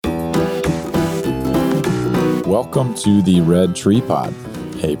Welcome to the Red Tree Pod,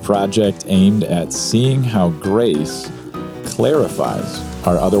 a project aimed at seeing how grace clarifies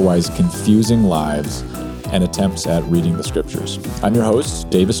our otherwise confusing lives and attempts at reading the scriptures. I'm your host,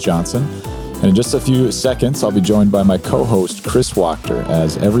 Davis Johnson, and in just a few seconds, I'll be joined by my co-host, Chris Wachter,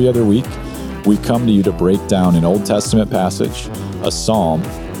 as every other week, we come to you to break down an Old Testament passage, a psalm,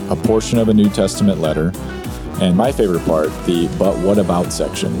 a portion of a New Testament letter, and my favorite part, the But What About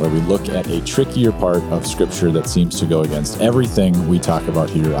section, where we look at a trickier part of Scripture that seems to go against everything we talk about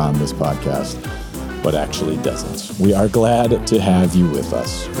here on this podcast, but actually doesn't. We are glad to have you with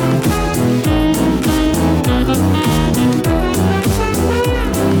us.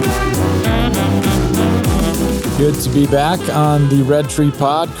 Good to be back on the Red Tree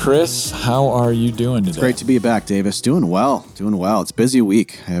Pod. Chris, how are you doing today? It's great to be back, Davis. Doing well. It's a busy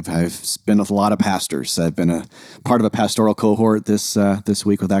week. I've been with a lot of pastors. I've been a part of a pastoral cohort this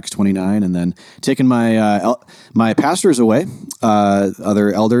week with Acts 29, and then taking my pastors away,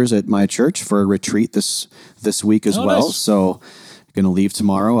 other elders at my church for a retreat this week as well. Nice. So going to leave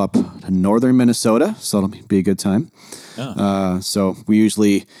tomorrow up to northern Minnesota, so it'll be a good time. So we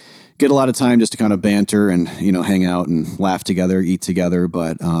usually get a lot of time just to kind of banter and, hang out and laugh together, eat together.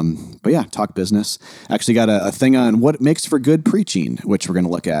 But yeah, talk business. Actually got a thing on what makes for good preaching, which we're going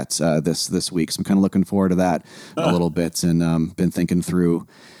to look at this week. So I'm kind of looking forward to that a little bit, and been thinking through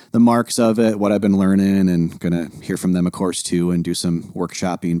the marks of it, what I've been learning, and going to hear from them, of course, too, and do some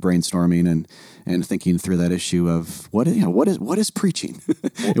workshopping, brainstorming, and thinking through that issue of what is preaching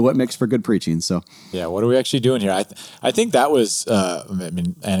and what makes for good preaching. So yeah, what are we actually doing here? I think that was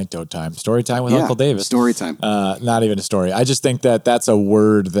anecdote time, story time with Uncle Davis. Story time. Not even a story. I just think that that's a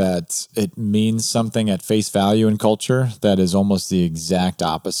word that it means something at face value in culture that is almost the exact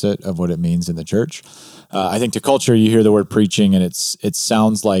opposite of what it means in the church. I think to culture, you hear the word preaching, and it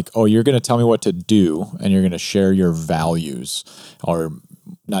sounds like, oh, you're going to tell me what to do, and you're going to share your values, or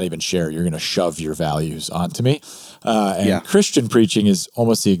not even share, you're going to shove your values onto me. Christian preaching is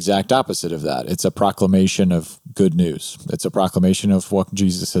almost the exact opposite of that. It's a proclamation of good news. It's a proclamation of what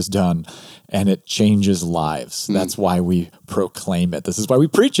Jesus has done, and it changes lives. Mm. That's why we proclaim it. This is why we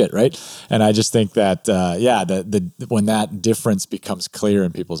preach it, right? And I just think that, when that difference becomes clear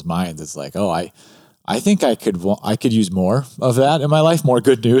in people's minds, it's like, oh, I think I could use more of that in my life, more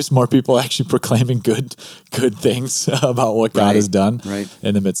good news, more people actually proclaiming good things about what God has done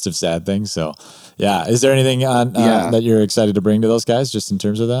in the midst of sad things. So, yeah. Is there anything that you're excited to bring to those guys just in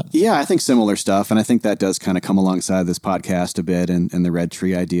terms of that? Yeah, I think similar stuff. And I think that does kind of come alongside this podcast a bit, and the Red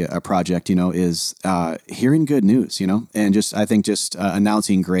Tree project, is hearing good news, and just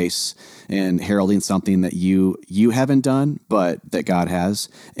announcing grace and heralding something that you haven't done, but that God has,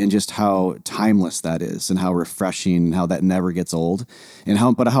 and just how timeless that is, and how refreshing, and how that never gets old, and how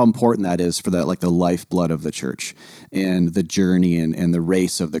important that is for the lifeblood of the church, and the journey and the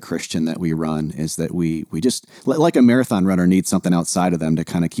race of the Christian that we run, is that we just, like a marathon runner needs something outside of them to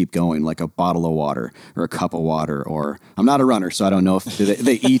kind of keep going, like a bottle of water or a cup of water, or I'm not a runner, so I don't know if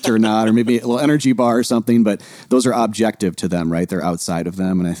they eat or not, or maybe a little energy bar or something, but those are objective to them, right? They're outside of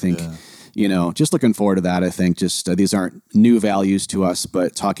them. And I think, just looking forward to that. I think just these aren't new values to us,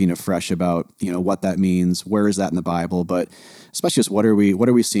 but talking afresh about, what that means, where is that in the Bible, but especially just what are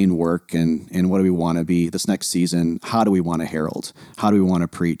we seeing work, and what do we want to be this next season? How do we want to herald? How do we want to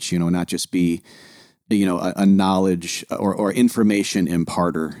preach? Not just be, a knowledge or information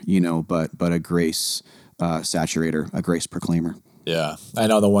imparter, but a grace saturator, a grace proclaimer. Yeah, I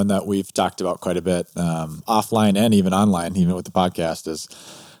know the one that we've talked about quite a bit, offline and even online, even with the podcast, is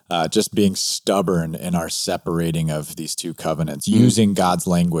just being stubborn in our separating of these two covenants, using God's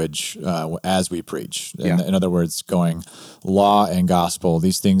language as we preach. In other words, going law and gospel,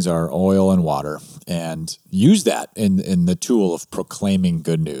 these things are oil and water, and use that in the tool of proclaiming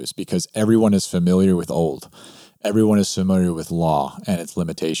good news, because everyone is familiar with old. Everyone is familiar with law and its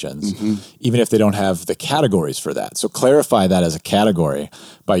limitations, even if they don't have the categories for that. So clarify that as a category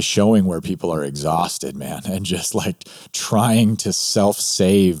by showing where people are exhausted, man, and just like trying to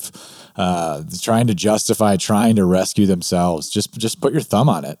self-save, trying to justify, trying to rescue themselves. Just put your thumb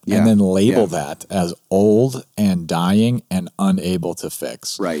on it, and then label that as old and dying and unable to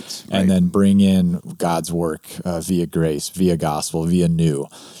fix. Right. And then bring in God's work via grace, via gospel, via new.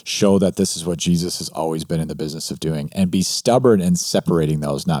 Show that this is what Jesus has always been in the business of doing, and be stubborn in separating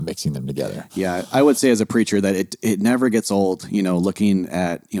those, not mixing them together. Yeah, I would say as a preacher that it never gets old, looking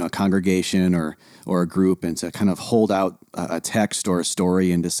at, a congregation or a group, and to kind of hold out a text or a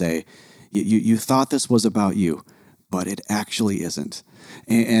story and to say, you thought this was about you, but it actually isn't.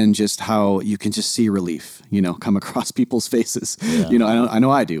 And just how you can just see relief, come across people's faces. Yeah. I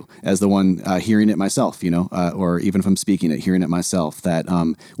know I do, as the one hearing it myself, or even if I'm speaking it, hearing it myself, that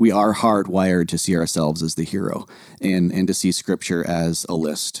we are hardwired to see ourselves as the hero and to see Scripture as a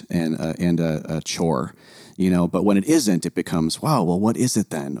list and a chore. But when it isn't, it becomes, wow, well, what is it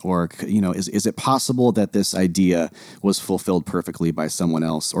then? Or, is it possible that this idea was fulfilled perfectly by someone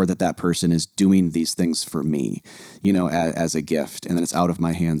else, or that person is doing these things for me, as a gift, and then it's out of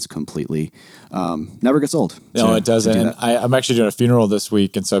my hands completely? Never gets old. No, it doesn't. And I'm actually doing a funeral this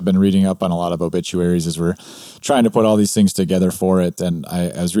week, and so I've been reading up on a lot of obituaries as we're trying to put all these things together for it. And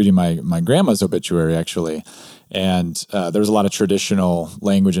I was reading my grandma's obituary, actually. And there was a lot of traditional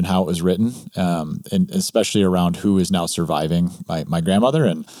language in how it was written, and especially around who is now surviving my grandmother.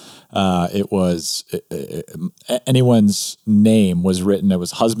 And anyone's name was written. It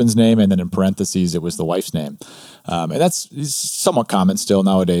was husband's name, and then in parentheses, it was the wife's name. And that's somewhat common still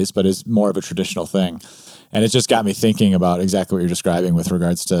nowadays, but is more of a traditional thing. And it just got me thinking about exactly what you're describing with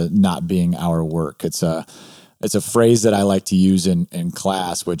regards to not being our work. It's a phrase that I like to use in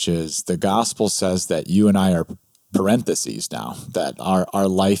class, which is the gospel says that you and I are parentheses now, that our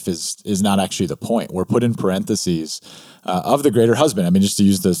life is not actually the point. We're put in parentheses of the greater husband. I mean, just to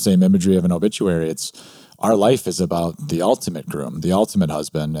use the same imagery of an obituary, it's our life is about the ultimate groom, the ultimate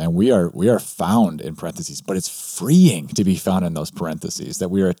husband, and we are found in parentheses, but it's freeing to be found in those parentheses, that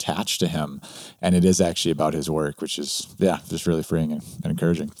we are attached to him, and it is actually about his work, which is, just really freeing and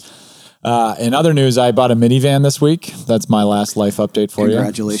encouraging. In other news, I bought a minivan this week. That's my last life update for you.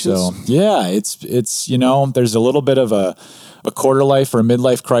 Congratulations. So yeah, it's there's a little bit of a quarter life or a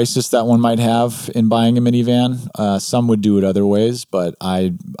midlife crisis that one might have in buying a minivan. Some would do it other ways, but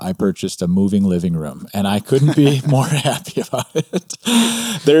I purchased a moving living room, and I couldn't be more happy about it.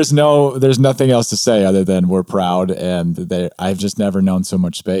 There's nothing else to say other than we're proud, and I've just never known so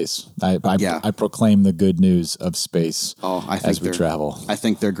much space. I proclaim the good news of space as we travel. I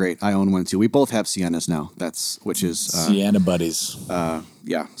think they're great. I own one too. We both have Siennas now. Which is Sienna buddies.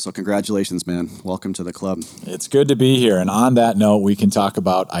 So congratulations, man. Welcome to the club. It's good to be here. And on that note, we can talk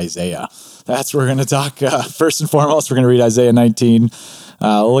about Isaiah. That's what we're going to talk. First and foremost, we're going to read Isaiah 19.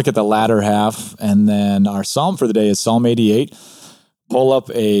 We'll look at the latter half. And then our psalm for the day is Psalm 88. Pull up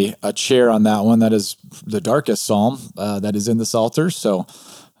a chair on that one. That is the darkest psalm that is in the Psalter. So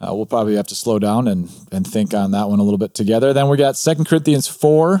we'll probably have to slow down and think on that one a little bit together. Then we got 2 Corinthians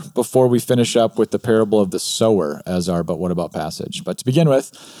 4 before we finish up with the parable of the sower as our But What About passage. But to begin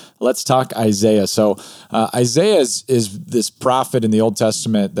with, let's talk Isaiah. So Isaiah is this prophet in the Old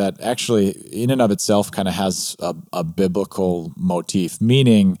Testament that actually in and of itself kind of has a biblical motif,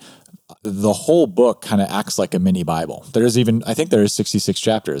 meaning the whole book kind of acts like a mini Bible. I think there is 66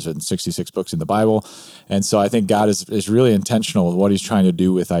 chapters and 66 books in the Bible. And so I think God is really intentional with what he's trying to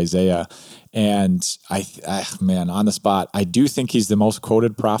do with Isaiah. And on the spot, I do think he's the most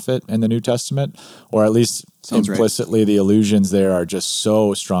quoted prophet in the New Testament, or at least implicitly, the allusions there are just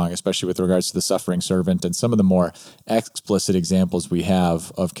so strong, especially with regards to the suffering servant and some of the more explicit examples we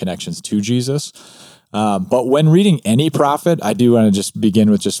have of connections to Jesus. But when reading any prophet, I do want to just begin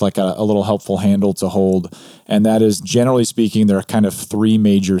with just like a little helpful handle to hold. And that is, generally speaking, there are kind of three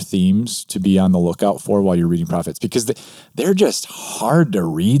major themes to be on the lookout for while you're reading prophets, because they're just hard to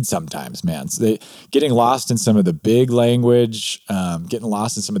read sometimes, man. So getting lost in some of the big language, getting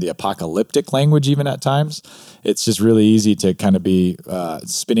lost in some of the apocalyptic language even at times. It's just really easy to kind of be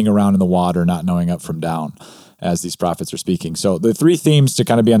spinning around in the water, not knowing up from down as these prophets are speaking. So the three themes to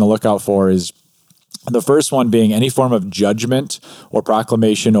kind of be on the lookout for is, the first one being any form of judgment or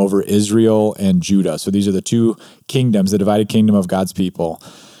proclamation over Israel and Judah. So these are the two kingdoms, the divided kingdom of God's people.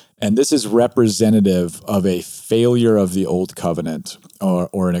 And this is representative of a failure of the old covenant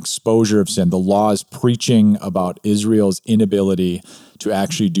or an exposure of sin. The law is preaching about Israel's inability to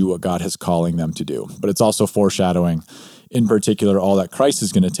actually do what God is calling them to do. But it's also foreshadowing, in particular, all that Christ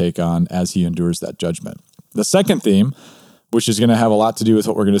is going to take on as he endures that judgment. The second theme, which is going to have a lot to do with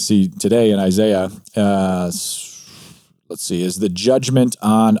what we're going to see today in Isaiah, is the judgment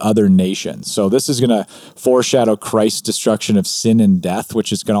on other nations. So this is going to foreshadow Christ's destruction of sin and death,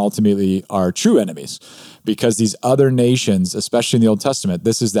 which is going to ultimately are true enemies. Because these other nations, especially in the Old Testament,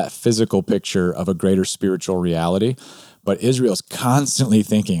 this is that physical picture of a greater spiritual reality. But Israel's constantly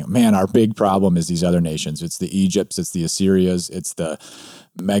thinking, man, our big problem is these other nations. It's the Egypts, it's the Assyrias, it's the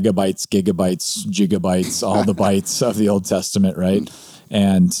megabytes, gigabytes, gigabytes, all the bytes of the Old Testament, right?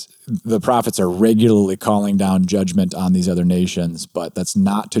 And the prophets are regularly calling down judgment on these other nations, but that's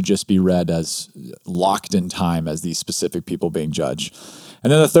not to just be read as locked in time as these specific people being judged.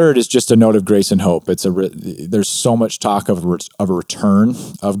 And then the third is just a note of grace and hope. There's so much talk of a return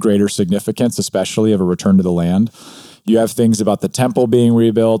of greater significance, especially of a return to the land. You have things about the temple being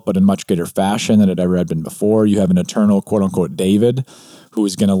rebuilt, but in much greater fashion than it ever had been before. You have an eternal, quote unquote, David, who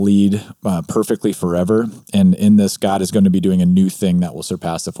is going to lead perfectly forever. And in this, God is going to be doing a new thing that will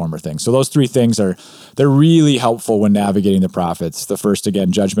surpass the former thing. So those three things they're really helpful when navigating the prophets. The first,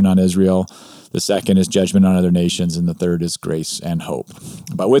 again, judgment on Israel. The second is judgment on other nations. And the third is grace and hope.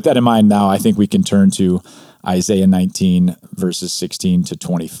 But with that in mind now, I think we can turn to Isaiah 19, verses 16 to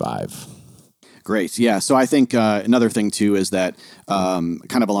 25. Great. Yeah. So I think another thing, too, is that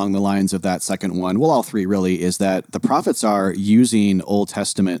kind of along the lines of that second one, well, all three really, is that the prophets are using Old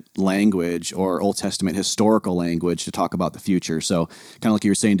Testament language or Old Testament historical language to talk about the future. So kind of like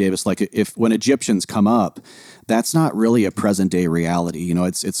you were saying, Davis, like if when Egyptians come up, that's not really a present day reality. You know,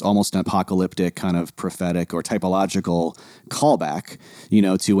 it's almost an apocalyptic kind of prophetic or typological callback, you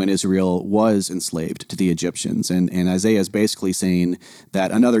know, to when Israel was enslaved to the Egyptians. And Isaiah is basically saying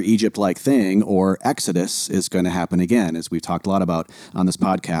that another Egypt-like thing or Exodus is going to happen again, as we've talked a lot about on this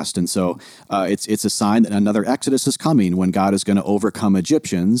podcast. And so it's a sign that another Exodus is coming when God is going to overcome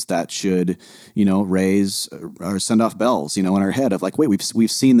Egyptians that should, you know, raise or send off bells, you know, in our head of like, wait,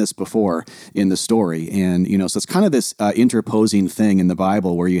 we've seen this before in the story. And, you know, so it's kind of this interposing thing in the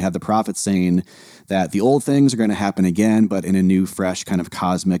Bible where you have the prophets saying that the old things are going to happen again, but in a new, fresh kind of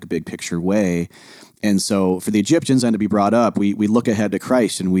cosmic, big picture way. And so for the Egyptians then to be brought up, we look ahead to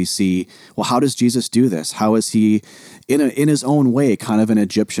Christ and we see, well, how does Jesus do this? How is he in his own way kind of an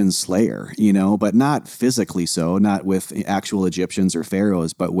Egyptian slayer, you know, but not physically so, not with actual Egyptians or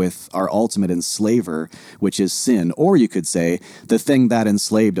pharaohs, but with our ultimate enslaver, which is sin. Or you could say the thing that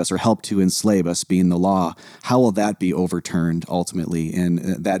enslaved us or helped to enslave us being the law. How will that be overturned ultimately?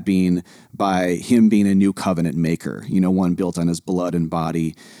 And that being by him being a new covenant maker, you know, one built on his blood and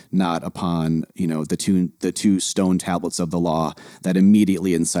body, not upon, you know, the two stone tablets of the law that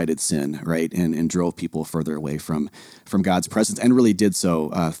immediately incited sin, right, and drove people further away from God's presence, and really did so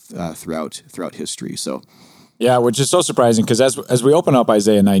throughout history. So, yeah, which is so surprising because as we open up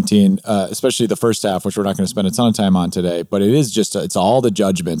Isaiah 19, especially the first half, which we're not going to spend a ton of time on today, but it is just it's all the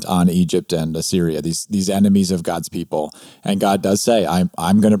judgment on Egypt and Assyria, these enemies of God's people, and God does say,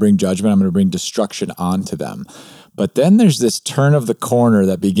 I'm going to bring judgment, I'm going to bring destruction onto them. But then there's this turn of the corner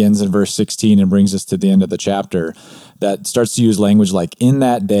that begins in verse 16 and brings us to the end of the chapter that starts to use language like, in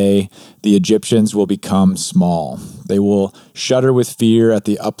that day, the Egyptians will become small. They will shudder with fear at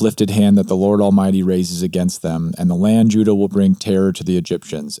the uplifted hand that the Lord Almighty raises against them, and the land Judah will bring terror to the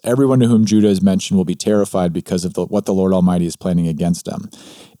Egyptians. Everyone to whom Judah is mentioned will be terrified because of what the Lord Almighty is planning against them.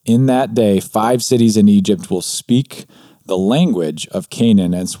 In that day, 5 cities in Egypt will speak the language of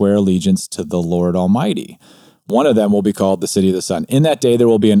Canaan and swear allegiance to the Lord Almighty. One of them will be called the City of the Sun. In that day, there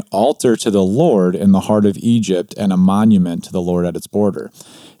will be an altar to the Lord in the heart of Egypt and a monument to the Lord at its border.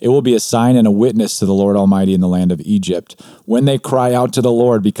 It will be a sign and a witness to the Lord Almighty in the land of Egypt. When they cry out to the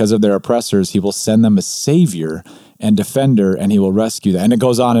Lord because of their oppressors, he will send them a savior and defender, and he will rescue them. And it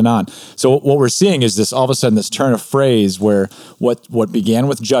goes on and on. So what we're seeing is this, all of a sudden, this turn of phrase where what began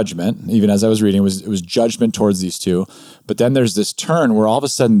with judgment, even as I was reading, it was judgment towards these two. But then there's this turn where all of a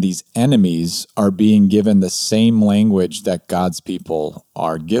sudden these enemies are being given the same language that God's people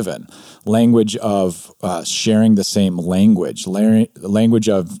are given. Language of sharing the same language, language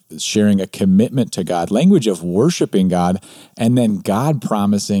of sharing a commitment to God, language of worshiping God, and then God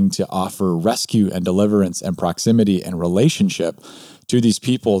promising to offer rescue and deliverance and proximity and relationship to these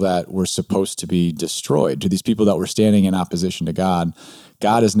people that were supposed to be destroyed, to these people that were standing in opposition to God.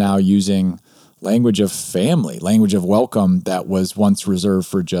 God is now using language of family, language of welcome that was once reserved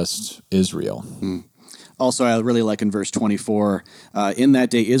for just Israel. Mm. Also, I really like in verse 24, in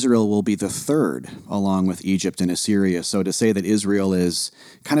that day Israel will be the third along with Egypt and Assyria. So to say that Israel is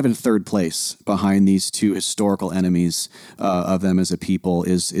kind of in third place behind these two historical enemies of them as a people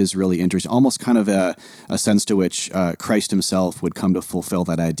is really interesting. Almost kind of a sense to which Christ himself would come to fulfill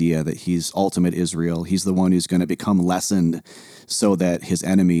that idea that he's ultimate Israel. He's the one who's going to become lessened so that his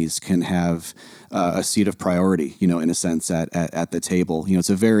enemies can have a seat of priority, you know, in a sense at the table. You know, it's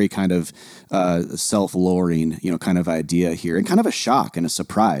a very kind of self-lowering, you know, kind of idea here, and kind of a shock and a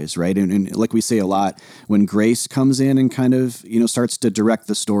surprise, right? And like we say a lot, when grace comes in and kind of, you know, starts to direct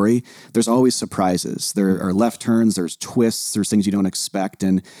the story, there's always surprises. There are left turns, there's twists, there's things you don't expect.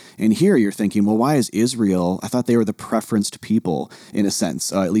 And here you're thinking, well, why is Israel? I thought they were the preferenced people in a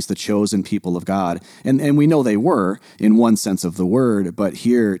sense, at least the chosen people of God. And we know they were in one sense of the word, but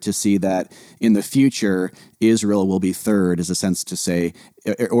here to see that in the future, Israel will be third is a sense to say,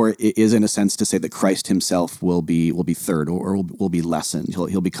 or is in a sense to say that Christ himself will be third or will be lessened.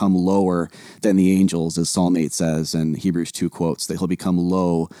 He'll become lower than the angels, as Psalm 8 says, and Hebrews 2 quotes, that he'll become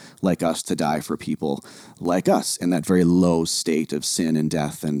low like us to die for people like us in that very low state of sin and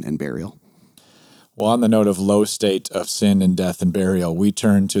death and burial. Well, on the note of low state of sin and death and burial, we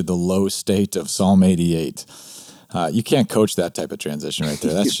turn to the low state of Psalm 88. You can't coach that type of transition right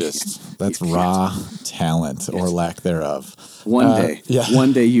there. That's raw talent or lack thereof.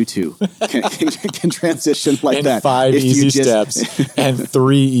 One day you too can transition like in that. 5 easy steps and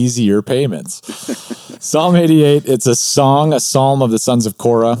 3 easier payments. Psalm 88, it's a song, a psalm of the sons of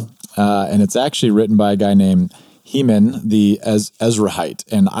Korah, and it's actually written by a guy named Heman, the Ezrahite,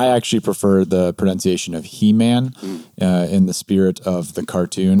 and I actually prefer the pronunciation of He-Man in the spirit of the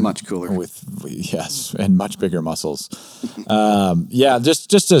cartoon. Much cooler. Yes, and much bigger muscles.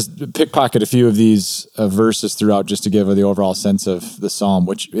 Just to pickpocket a few of these verses throughout, just to give the overall sense of the psalm,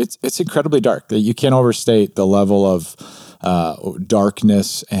 which it's incredibly dark. You can't overstate the level of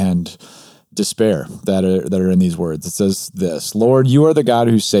darkness and despair that are in these words. It says this: Lord, you are the God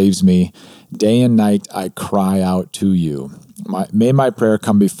who saves me. Day and night I cry out to you. May my prayer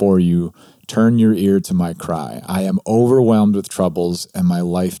come before you. Turn your ear to my cry. I am overwhelmed with troubles, and my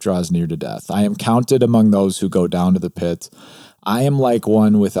life draws near to death. I am counted among those who go down to the pit. I am like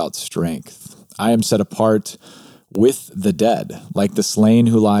one without strength. I am set apart with the dead, like the slain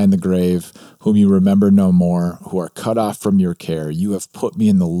who lie in the grave, whom you remember no more, who are cut off from your care. You have put me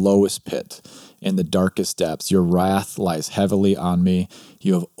in the lowest pit, in the darkest depths. Your wrath lies heavily on me.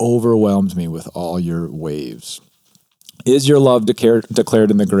 You have overwhelmed me with all your waves. Is your love declared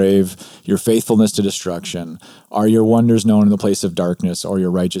in the grave, your faithfulness to destruction? Are your wonders known in the place of darkness, or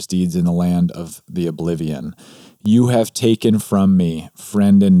your righteous deeds in the land of the oblivion? You have taken from me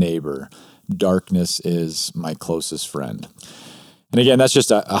friend and neighbor. Darkness is my closest friend. And again, that's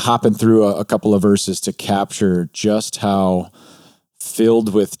just a hopping through a couple of verses to capture just how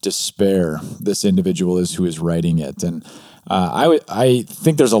filled with despair this individual is who is writing it. And I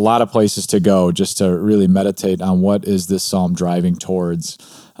think there's a lot of places to go just to really meditate on what is this psalm driving towards.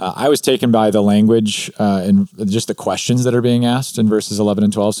 I was taken by the language and just the questions that are being asked in verses 11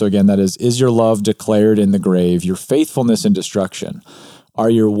 and 12. So again, that is your love declared in the grave, your faithfulness in destruction? Are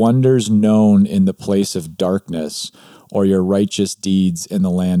your wonders known in the place of darkness, or your righteous deeds in the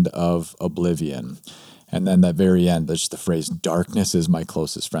land of oblivion? And then that very end, there's the phrase, darkness is my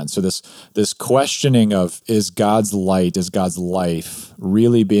closest friend. So this questioning of, is God's light, is God's life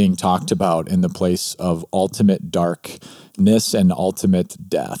really being talked about in the place of ultimate darkness and ultimate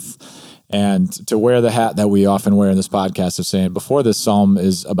death? And to wear the hat that we often wear in this podcast of saying, before this psalm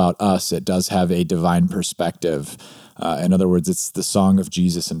is about us, it does have a divine perspective. In other words, it's the song of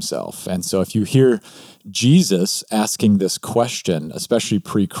Jesus himself. And so if you hear Jesus asking this question, especially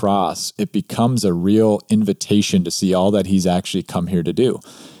pre-cross, it becomes a real invitation to see all that he's actually come here to do.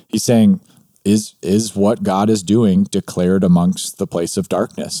 He's saying, is what God is doing declared amongst the place of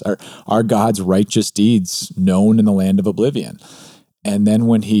darkness? Are God's righteous deeds known in the land of oblivion? And then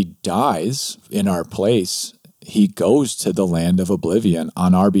when he dies in our place, he goes to the land of oblivion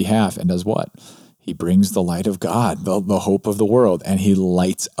on our behalf and does what? He brings the light of God, the hope of the world, and he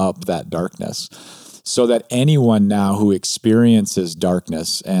lights up that darkness so that anyone now who experiences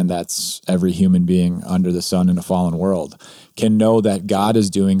darkness, and that's every human being under the sun in a fallen world, can know that God is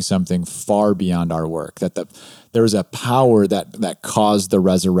doing something far beyond our work, that there's a power that caused the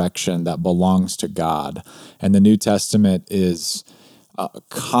resurrection that belongs to God. And the New Testament is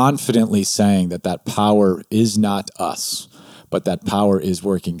confidently saying that power is not us, but that power is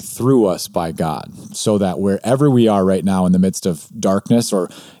working through us by God, so that wherever we are right now in the midst of darkness, or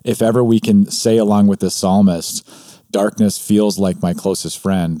if ever we can say along with the psalmist, darkness feels like my closest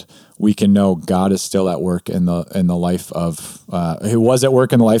friend, we can know God is still at work in the life of, he was at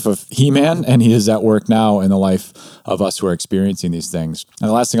work in the life of He-Man, and he is at work now in the life of us who are experiencing these things. And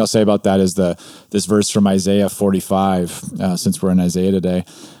the last thing I'll say about that is this verse from Isaiah 45, since we're in Isaiah today.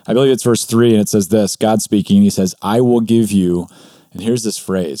 I believe it's verse 3, and it says this, God speaking, he says, I will give you, and here's this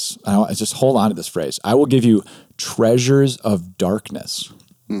phrase, just hold on to this phrase, I will give you treasures of darkness,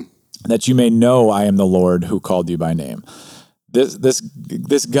 that you may know I am the Lord who called you by name.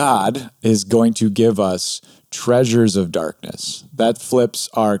 This God is going to give us treasures of darkness. That flips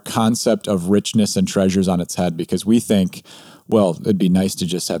our concept of richness and treasures on its head, because we think, well, it'd be nice to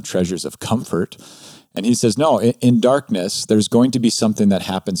just have treasures of comfort. And he says, no, in darkness, there's going to be something that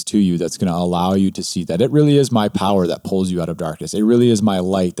happens to you that's going to allow you to see that it really is my power that pulls you out of darkness. It really is my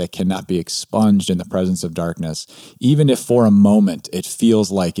light that cannot be expunged in the presence of darkness, even if for a moment it feels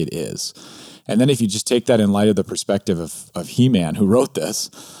like it is. And then if you just take that in light of the perspective of He-Man, who wrote this,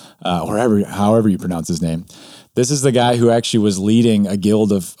 however you pronounce his name, this is the guy who actually was leading a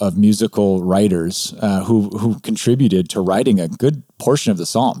guild of musical writers who contributed to writing a good portion of the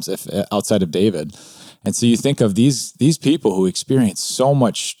Psalms, outside of David. And so you think of these people who experienced so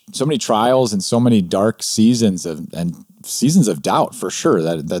many trials and so many dark seasons and seasons of doubt, for sure,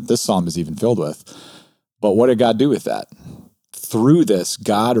 that this psalm is even filled with. But what did God do with that? Through this,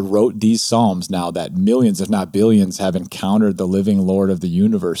 God wrote these psalms now that millions, if not billions, have encountered the living Lord of the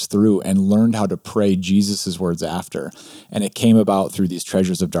universe through and learned how to pray Jesus' words after. And it came about through these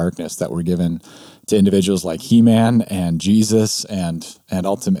treasures of darkness that were given to individuals like He-Man and Jesus and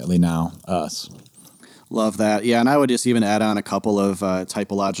ultimately now us. Love that. Yeah, and I would just even add on a couple of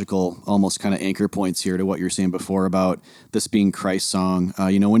typological, almost kind of anchor points here to what you're saying before about this being Christ's song.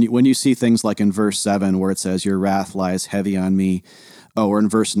 When you see things like in verse 7 where it says, "Your wrath lies heavy on me," or in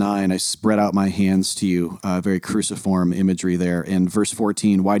verse 9, "I spread out my hands to you," very cruciform imagery there. In verse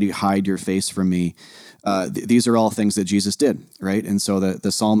 14, "Why do you hide your face from me?" These are all things that Jesus did, right? And so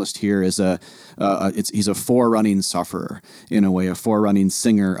the psalmist here is he's a forerunning sufferer, in a way, a forerunning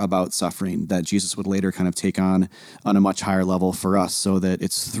singer about suffering that Jesus would later kind of take on a much higher level for us, so that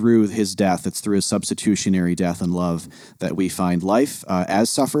it's through his death, it's through his substitutionary death and love that we find life as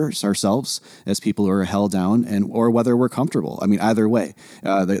sufferers ourselves, as people who are held down, or whether we're comfortable. I mean, either way,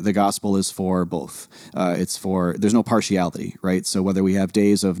 the gospel is for both. There's no partiality, right? So whether we have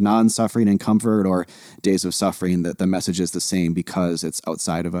days of non-suffering and comfort or days of suffering, that the message is the same because it's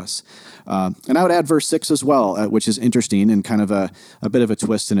outside of us. And I would add verse 6 as well, which is interesting and kind of a bit of a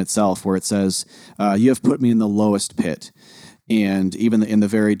twist in itself, where it says, "You have put me in the lowest pit, and even in the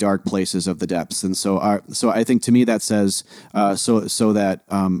very dark places of the depths." And so I think, to me, that says so that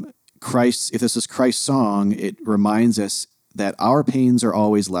Christ, if this is Christ's song, it reminds us that our pains are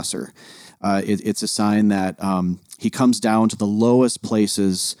always lesser. It's a sign that he comes down to the lowest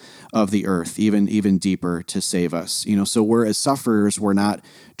places of the earth, even deeper, to save us. So we're, as sufferers, we're not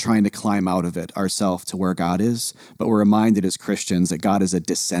trying to climb out of it ourselves to where God is, but we're reminded as Christians that God is a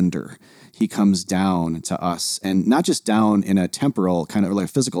descender. He comes down to us, and not just down in a temporal kind of like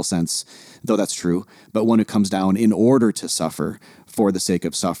physical sense, though that's true, but one who comes down in order to suffer for the sake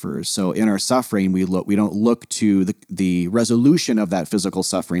of sufferers. So in our suffering, we don't look to the resolution of that physical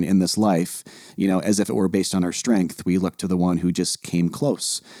suffering in this life, as if it were based on our strength. We look to the one who just came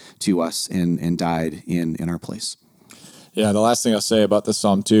close to us and died in our place. Yeah, the last thing I'll say about this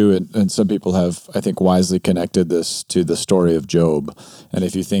psalm too, and some people have, I think, wisely connected this to the story of Job. And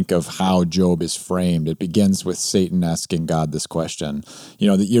if you think of how Job is framed, it begins with Satan asking God this question.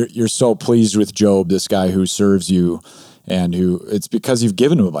 That you're so pleased with Job, this guy who serves you, and it's because you've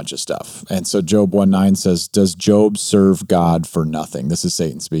given him a bunch of stuff. And so Job 1:9 says, "Does Job serve God for nothing?" This is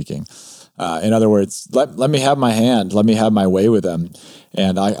Satan speaking. In other words, let me have my hand, let me have my way with him,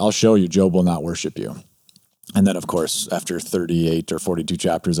 and I'll show you Job will not worship you. And then, of course, after 38 or 42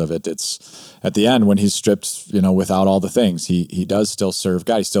 chapters of it, it's at the end when he's stripped, without all the things, he does still serve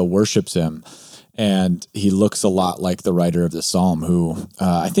God. He still worships him. And he looks a lot like the writer of the psalm, who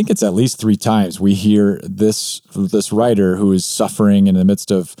I think it's at least 3 times we hear this writer who is suffering in the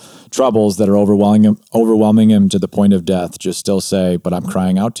midst of troubles that are overwhelming him to the point of death, just still say, "But I'm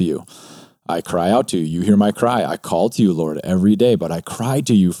crying out to you. I cry out to you. You hear my cry. I call to you, Lord, every day, but I cry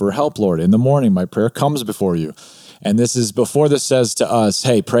to you for help, Lord. In the morning, my prayer comes before you." And this is before this says to us,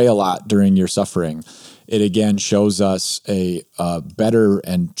 hey, pray a lot during your suffering. It again shows us a better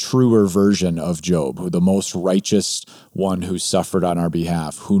and truer version of Job, who the most righteous one who suffered on our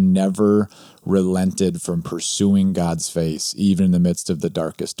behalf, who never relented from pursuing God's face, even in the midst of the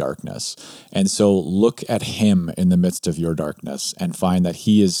darkest darkness. And so look at him in the midst of your darkness and find that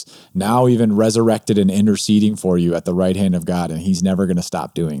he is now even resurrected and interceding for you at the right hand of God, and he's never going to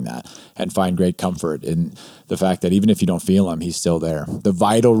stop doing that. And find great comfort in the fact that even if you don't feel him, he's still there. The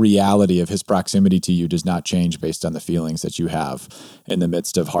vital reality of his proximity to you does not change based on the feelings that you have in the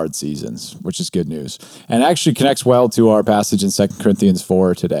midst of hard seasons, which is good news. And actually connects well to our passage in 2 Corinthians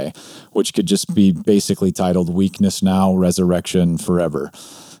 4 today, which could just be basically titled "Weakness Now, Resurrection Forever."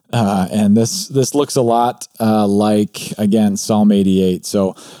 And this looks a lot like, again, Psalm 88.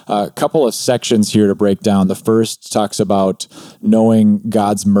 So a couple of sections here to break down. The first talks about knowing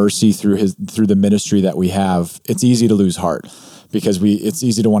God's mercy through the ministry that we have. It's easy to lose heart because it's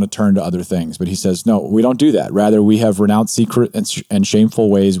easy to want to turn to other things. But he says, no, we don't do that. Rather, we have renounced secret and shameful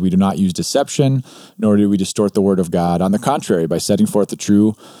ways. We do not use deception, nor do we distort the word of God. On the contrary, by setting forth the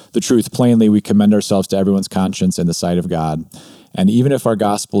truth plainly, we commend ourselves to everyone's conscience in the sight of God. And even if our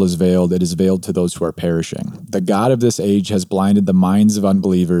gospel is veiled, it is veiled to those who are perishing. The God of this age has blinded the minds of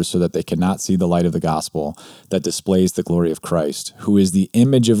unbelievers so that they cannot see the light of the gospel that displays the glory of Christ, who is the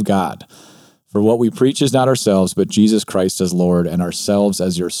image of God. For what we preach is not ourselves, but Jesus Christ as Lord, and ourselves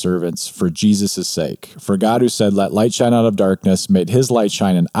as your servants for Jesus' sake. For God, who said, "Let light shine out of darkness," made his light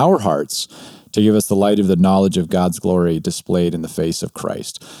shine in our hearts to give us the light of the knowledge of God's glory displayed in the face of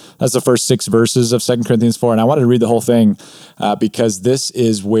Christ. That's the first 6 verses of 2 Corinthians 4. And I wanted to read the whole thing because this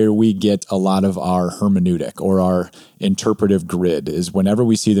is where we get a lot of our hermeneutic or our interpretive grid, is whenever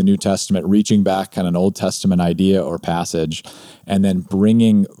we see the New Testament reaching back on an Old Testament idea or passage and then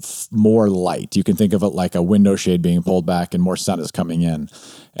bringing more light. You can think of it like a window shade being pulled back and more sun is coming in.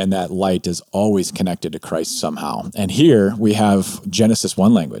 And that light is always connected to Christ somehow. And here we have Genesis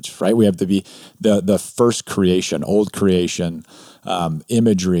 1 language, right? We have the first creation, old creation,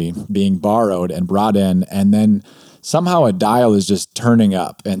 imagery being borrowed and brought in. And then somehow a dial is just turning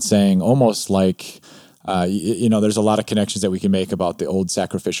up and saying almost like, there's a lot of connections that we can make about the old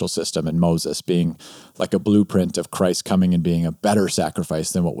sacrificial system and Moses being like a blueprint of Christ coming and being a better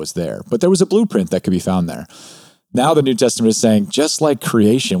sacrifice than what was there. But there was a blueprint that could be found there. Now the New Testament is saying, just like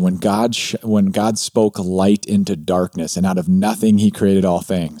creation, when God spoke light into darkness and out of nothing he created all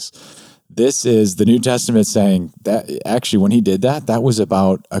things. This is the New Testament saying that actually when he did that, that was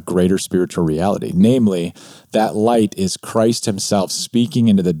about a greater spiritual reality. Namely, that light is Christ himself speaking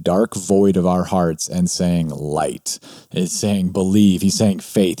into the dark void of our hearts and saying light. He's saying believe. He's saying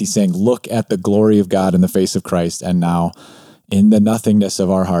faith. He's saying look at the glory of God in the face of Christ, and now in the nothingness of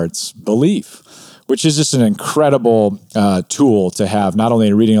our hearts, believe. Which is just an incredible tool to have, not only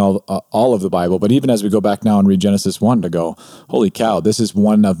in reading all of the Bible, but even as we go back now and read Genesis 1 to go, holy cow, this is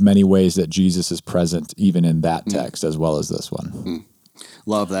one of many ways that Jesus is present even in that text as well as this one.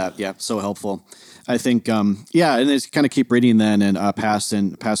 Love that. Yeah, so helpful. I think, and just kind of keep reading then and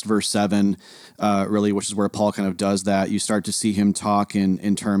past verse 7, really, which is where Paul kind of does that. You start to see him talk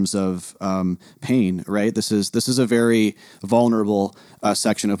in terms of pain, right? This is a very vulnerable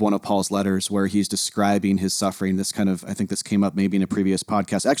section of one of Paul's letters where he's describing his suffering. This kind of, I think this came up maybe in a previous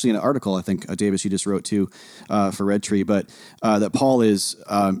podcast, actually in an article, I think, Davis, you just wrote too for Red Tree, but that Paul is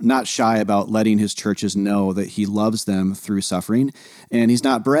not shy about letting his churches know that he loves them through suffering. And he's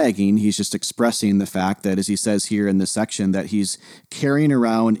not bragging. He's just expressing the fact that, as he says here in this section, that he's carrying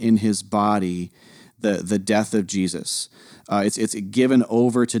around in his body the death of Jesus. It's given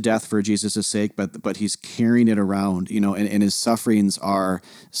over to death for Jesus' sake, but he's carrying it around, and his sufferings are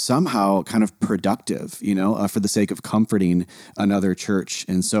somehow kind of productive, for the sake of comforting another church.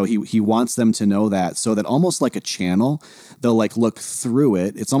 And so he wants them to know that, so that almost like a channel, they'll like look through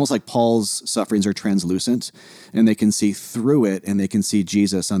it. It's almost like Paul's sufferings are translucent, and they can see through it, and they can see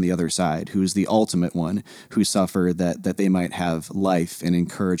Jesus on the other side, who's the ultimate one who suffered that they might have life and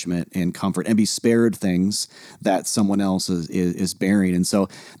encouragement and comfort and be spared things that someone else is bearing. And so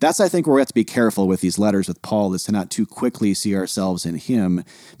that's, I think, where we have to be careful with these letters with Paul, is to not too quickly see ourselves in him,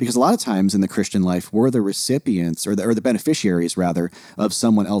 because a lot of times in the Christian life, we're the recipients or the beneficiaries rather of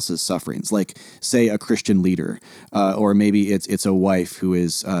someone else's sufferings, like say a Christian leader, or maybe it's a wife who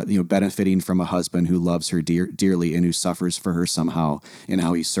is benefiting from a husband who loves her dearly and who suffers for her somehow in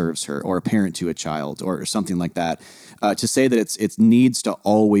how he serves her, or a parent to a child or something like that. To say that it needs to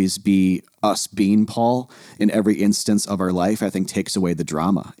always be us being Paul in every instance of our life, I think takes away the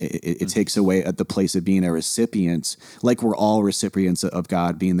drama. It takes away at the place of being a recipient, like we're all recipients of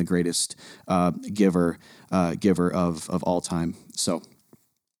God being the greatest giver of all time. So.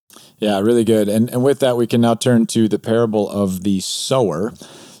 Yeah, really good. And with that, we can now turn to the parable of the sower.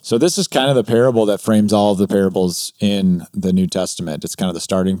 So this is kind of the parable that frames all of the parables in the New Testament. It's kind of the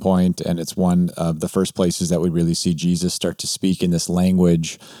starting point, and it's one of the first places that we really see Jesus start to speak in this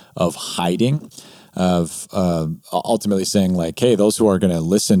language of hiding, of ultimately saying like, hey, those who are going to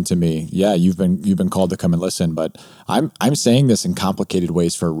listen to me, yeah, you've been called to come and listen, but I'm saying this in complicated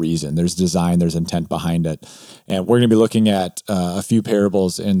ways for a reason. There's design, there's intent behind it. And we're going to be looking at a few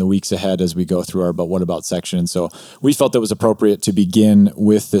parables in the weeks ahead as we go through our But What About section. And so we felt it was appropriate to begin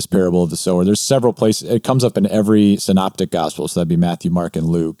with this parable of the sower. There's several places. It comes up in every synoptic gospel. So that'd be Matthew, Mark, and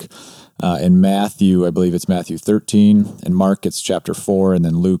Luke. In Matthew, I believe it's Matthew 13. In Mark, it's chapter 4. And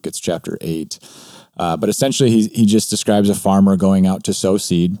then Luke, it's chapter 8. But essentially, he just describes a farmer going out to sow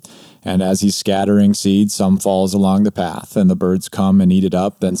seed. And as he's scattering seed, some falls along the path and the birds come and eat it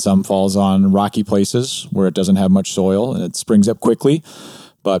up. Then some falls on rocky places where it doesn't have much soil and it springs up quickly.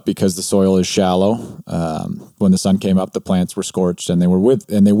 But because the soil is shallow, when the sun came up, the plants were scorched and they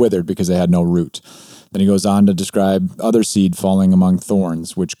withered because they had no root. Then he goes on to describe other seed falling among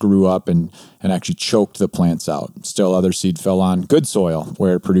thorns, which grew up and actually choked the plants out. Still other seed fell on good soil,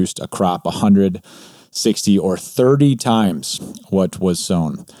 where it produced a crop 100, 60, or 30 times what was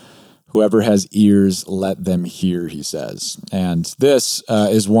sown. Whoever has ears, let them hear, he says. And this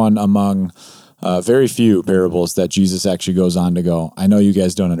is one among very few parables that Jesus actually goes on to go, I know you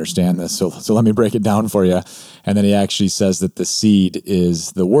guys don't understand this, so let me break it down for you. And then he actually says that the seed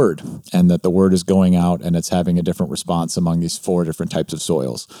is the word, and that the word is going out and it's having a different response among these 4 different types of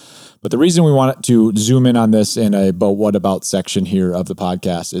soils. But the reason we want to zoom in on this in a "but what about" section here of the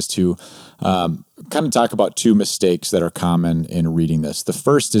podcast is to kind of talk about 2 mistakes that are common in reading this. The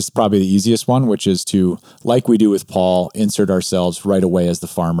first is probably the easiest one, which is to, like we do with Paul, insert ourselves right away as the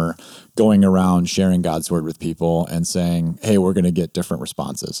farmer, going around sharing God's word with people and saying, hey, we're going to get different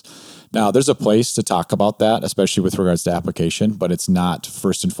responses. Now, there's a place to talk about that, especially with regards to application, but it's not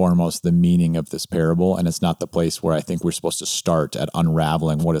first and foremost the meaning of this parable, and it's not the place where I think we're supposed to start at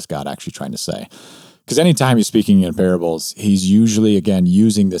unraveling what is God actually trying to say. Because anytime he's speaking in parables, he's usually, again,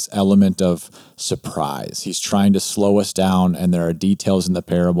 using this element of surprise. He's trying to slow us down, and there are details in the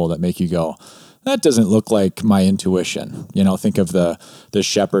parable that make you go, that doesn't look like my intuition. Think of the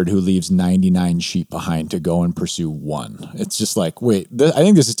shepherd who leaves 99 sheep behind to go and pursue one. It's just like, wait, I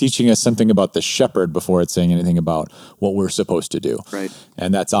think this is teaching us something about the shepherd before it's saying anything about what we're supposed to do. Right.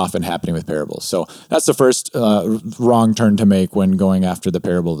 And that's often happening with parables. So that's the first wrong turn to make when going after the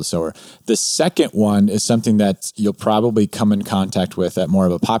parable of the sower. The second one is something that you'll probably come in contact with at more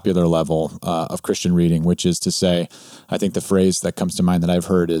of a popular level of Christian reading, which is to say, I think the phrase that comes to mind that I've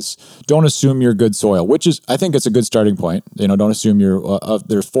heard is, don't assume you're good soil, which is, I think it's a good starting point. Don't assume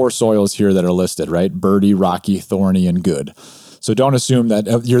there's 4 soils here that are listed, right? Birdy, rocky, thorny, and good. So don't assume that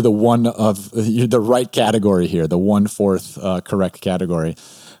you're you're the right category here, the 1/4 correct category.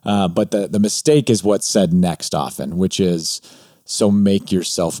 But the mistake is what's said next often, which is, so make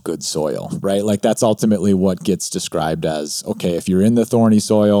yourself good soil, right? Like that's ultimately what gets described as, okay, if you're in the thorny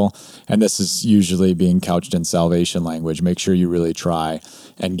soil, and this is usually being couched in salvation language, make sure you really try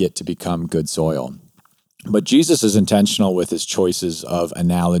and get to become good soil. But Jesus is intentional with his choices of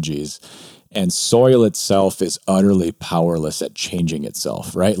analogies, and soil itself is utterly powerless at changing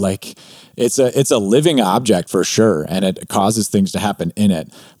itself, right? Like it's a living object for sure, and it causes things to happen in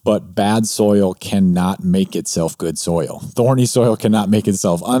it, but bad soil cannot make itself good soil. Thorny soil cannot make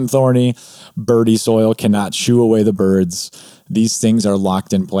itself unthorny. Birdy soil cannot shoo away the birds. These things are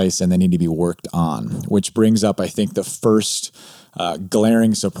locked in place and they need to be worked on, which brings up, I think, the first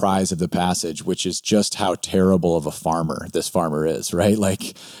glaring surprise of the passage, which is just how terrible of a farmer this farmer is, right?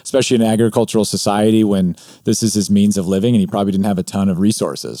 Like, especially in an agricultural society when this is his means of living and he probably didn't have a ton of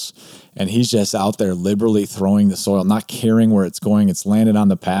resources. And he's just out there liberally throwing the soil, not caring where it's going. It's landed on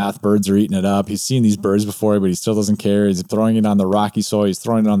the path. Birds are eating it up. He's seen these birds before, but he still doesn't care. He's throwing it on the rocky soil. He's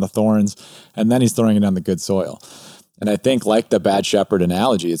throwing it on the thorns, and then he's throwing it on the good soil. And I think, like the bad shepherd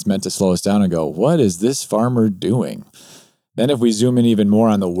analogy, it's meant to slow us down and go, what is this farmer doing? Then if we zoom in even more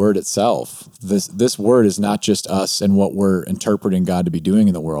on the word itself, this word is not just us and what we're interpreting God to be doing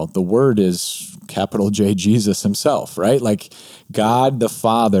in the world. The word is capital J, Jesus himself, right? Like God the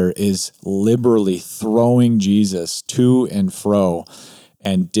Father is liberally throwing Jesus to and fro,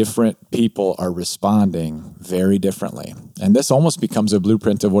 and different people are responding very differently. And this almost becomes a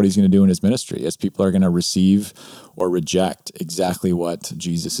blueprint of what he's going to do in his ministry, as people are going to receive or reject exactly what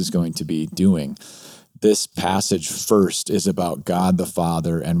Jesus is going to be doing. This passage first is about God the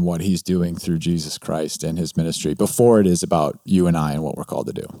Father and what he's doing through Jesus Christ and his ministry before it is about you and I and what we're called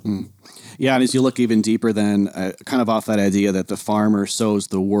to do. Yeah, and as you look even deeper then, kind of off that idea that the farmer sows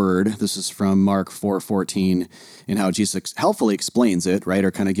the word, this is from Mark 4:14, and how Jesus helpfully explains it, right,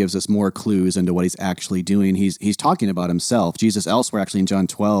 or kind of gives us more clues into what he's actually doing. He's talking about himself. Jesus elsewhere, actually in John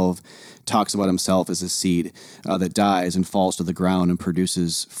 12, talks about himself as a seed that dies and falls to the ground and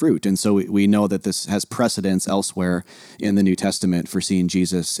produces fruit. And so we know that this has precedence elsewhere in the New Testament for seeing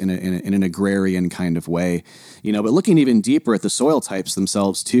Jesus in an agrarian kind of way. But looking even deeper at the soil types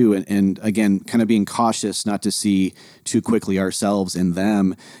themselves too, and and again, kind of being cautious not to see too quickly ourselves in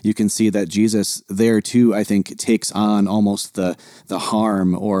them, you can see that Jesus there too, I think, takes on almost the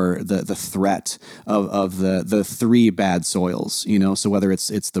harm or the threat of the three bad soils, so whether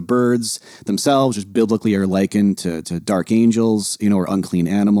it's the birds themselves, just biblically are likened to dark angels, or unclean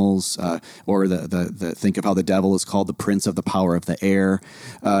animals, or the think of how the devil is called the prince of the power of the air,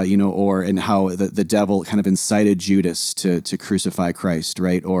 or and how the devil kind of incited Judas to crucify Christ,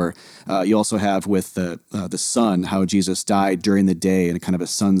 right? Or you also have with the sun, how Jesus died during the day in a kind of a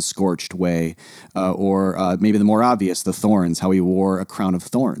sun-scorched way, or maybe the more obvious, the thorns, how he wore a crown of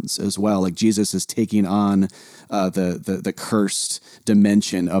thorns as well. Like Jesus is taking on the cursed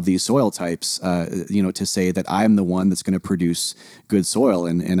dimension of these soil types, to say that I'm the one that's going to produce good soil.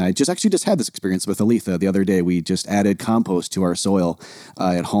 And I just had this experience with Aletha the other day. We just added compost to our soil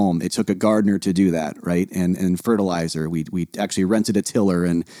at home. It took a gardener to do that, right? And fertilizer. We actually rented a tiller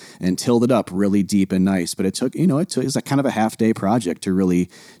and tilled it up really deep and nice. But it was a kind of a half-day project to really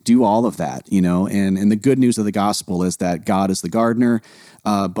do all of that, and the good news of the gospel is that God is the gardener,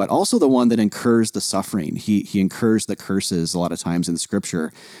 but also the one that incurs the suffering. He incurs the curses a lot of times in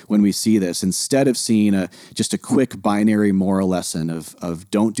Scripture when we see this. Instead of seeing just a quick binary moral lesson of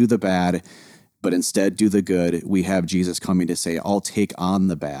don't do the bad, but instead do the good, we have Jesus coming to say, I'll take on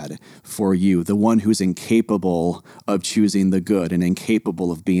the bad for you, the one who's incapable of choosing the good and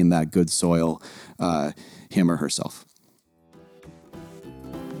incapable of being that good soil, him or herself.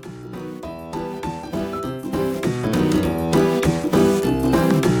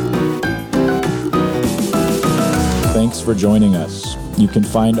 Thanks for joining us. You can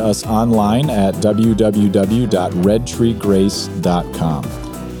find us online at www.redtreegrace.com.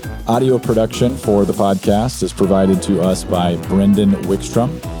 Audio production for the podcast is provided to us by Brendan Wickstrom,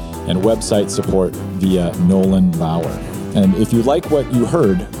 and website support via Nolan Bauer. And if you like what you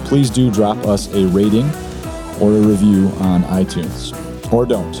heard, please do drop us a rating or a review on iTunes. Or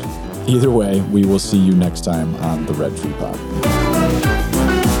don't. Either way, we will see you next time on the Red Tree Pod.